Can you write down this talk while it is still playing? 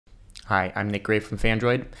Hi, I'm Nick Gray from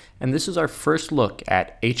Phandroid, and this is our first look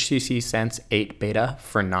at HTC Sense 8 Beta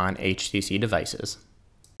for non-HTC devices.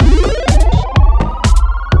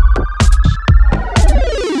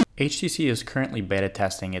 HTC is currently beta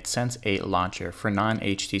testing its Sense 8 launcher for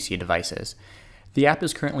non-HTC devices. The app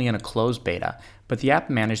is currently in a closed beta, but the app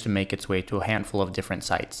managed to make its way to a handful of different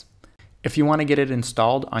sites. If you want to get it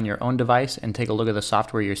installed on your own device and take a look at the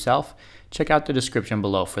software yourself, check out the description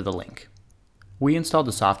below for the link. We installed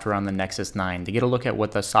the software on the Nexus 9 to get a look at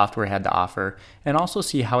what the software had to offer and also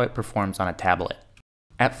see how it performs on a tablet.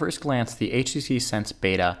 At first glance, the HTC Sense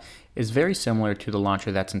Beta is very similar to the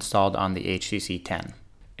launcher that's installed on the HTC 10.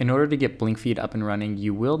 In order to get BlinkFeed up and running,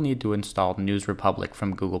 you will need to install News Republic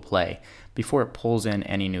from Google Play before it pulls in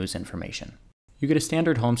any news information. You get a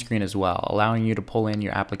standard home screen as well, allowing you to pull in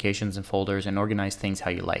your applications and folders and organize things how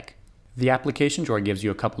you like. The application drawer gives you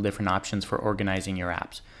a couple different options for organizing your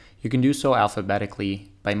apps. You can do so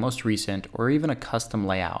alphabetically, by most recent, or even a custom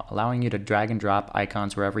layout, allowing you to drag and drop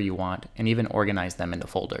icons wherever you want and even organize them into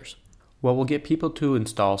folders. What will get people to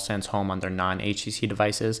install Sense Home on their non-HTC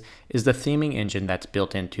devices is the theming engine that's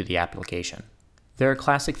built into the application. There are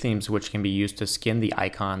classic themes which can be used to skin the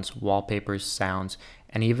icons, wallpapers, sounds,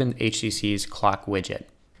 and even HTC's clock widget.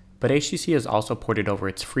 But HTC has also ported over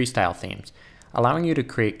its freestyle themes, allowing you to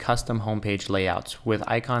create custom homepage layouts with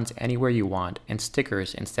icons anywhere you want and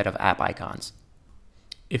stickers instead of app icons.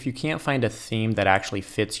 If you can't find a theme that actually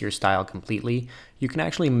fits your style completely, you can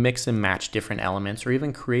actually mix and match different elements or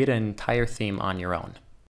even create an entire theme on your own.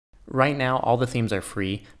 Right now, all the themes are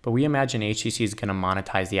free, but we imagine HTC is going to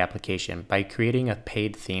monetize the application by creating a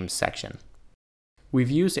paid themes section. We've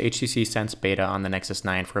used HTC Sense Beta on the Nexus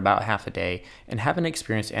 9 for about half a day and haven't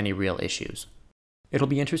experienced any real issues. It'll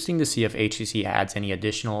be interesting to see if HTC adds any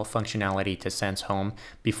additional functionality to Sense Home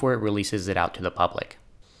before it releases it out to the public.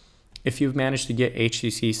 If you've managed to get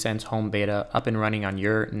HTC Sense Home Beta up and running on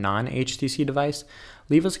your non-HTC device,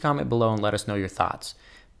 leave us a comment below and let us know your thoughts.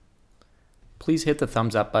 Please hit the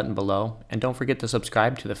thumbs up button below and don't forget to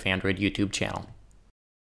subscribe to the Phandroid YouTube channel.